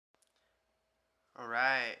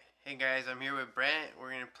Alright. Hey guys, I'm here with Brent.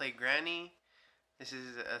 We're gonna play Granny. This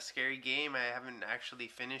is a scary game. I haven't actually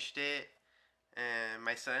finished it. And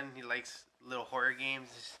my son, he likes little horror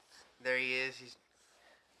games. There he is. He's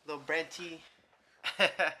little Brenty.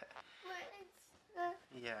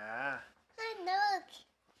 Yeah. Look.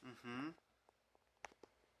 Mm-hmm.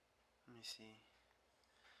 Let me see.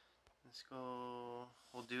 Let's go.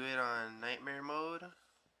 We'll do it on nightmare mode.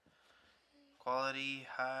 Quality,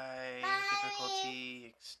 high,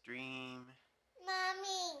 difficulty, extreme.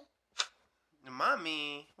 Mommy.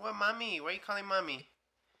 Mommy? What mommy? Why are you calling mommy?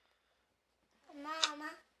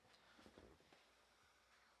 Mama.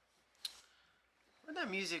 Where'd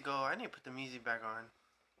that music go? I need to put the music back on.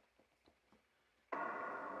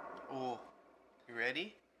 Oh, you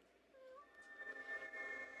ready?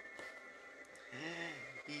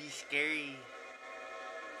 He's scary.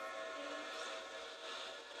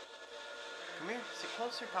 Come here, sit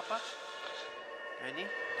closer, Papa. Ready? I'm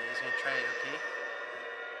just gonna try it, okay?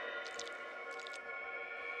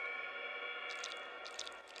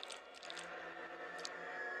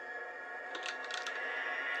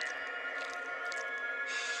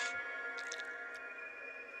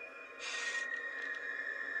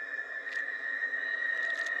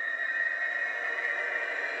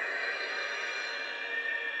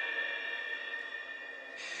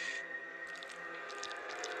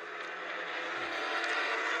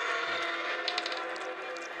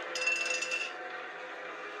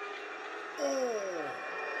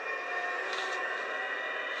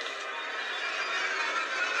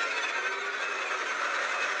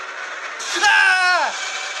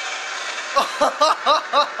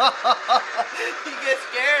 You get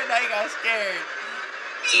scared? I got scared.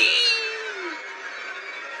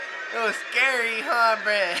 It was scary, huh,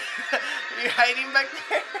 Brett? You're hiding back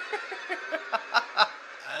there?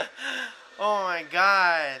 Oh my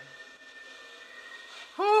god.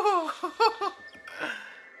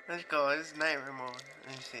 Let's go. This is nightmare mode.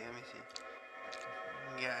 Let me see.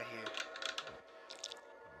 Get out of here.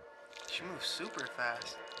 She moves super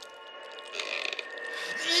fast.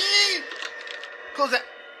 Close that!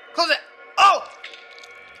 Close that! Oh!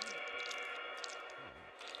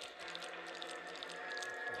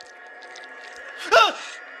 Ah!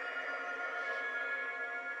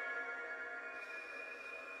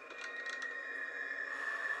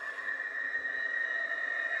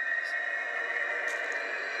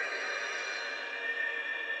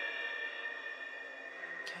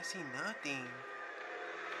 Can't see nothing.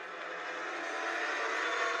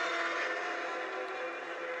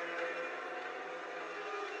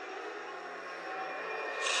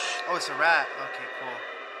 Oh, it's a rat. Okay, cool.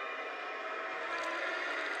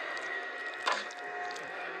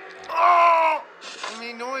 Oh!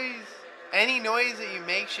 Any noise that you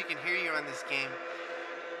make, she can hear you on this game.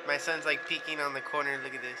 My son's like peeking on the corner.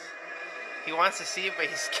 Look at this. He wants to see it, but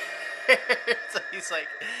he's scared. So he's like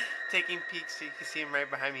taking peeks so you can see him right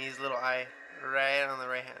behind me. His little eye right on the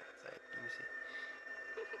right hand side. Let me see.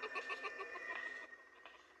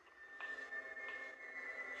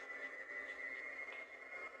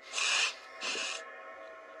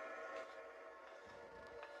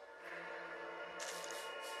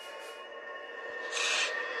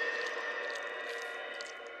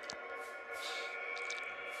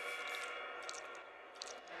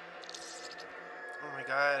 Oh my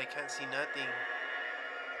god, I can't see nothing.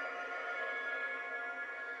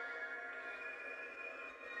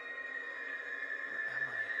 Where am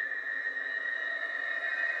I?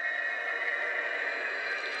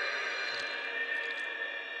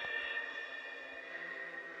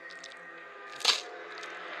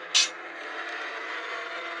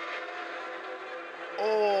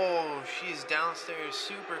 Oh, she's downstairs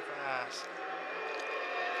super fast.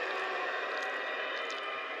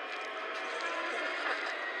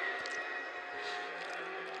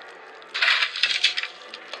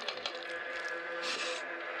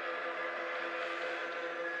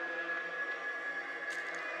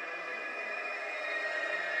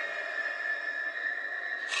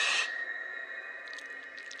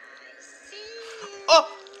 Oh!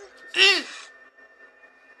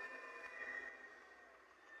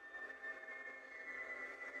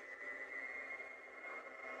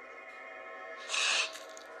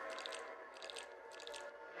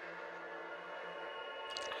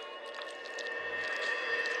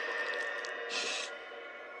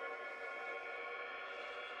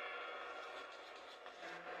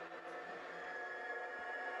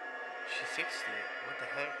 She fixed it. What the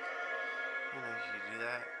heck? I didn't know she could do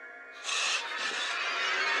that.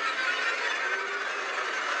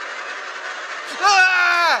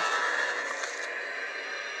 Ah!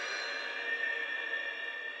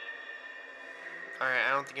 Alright,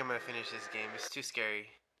 I don't think I'm gonna finish this game. It's too scary.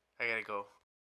 I gotta go.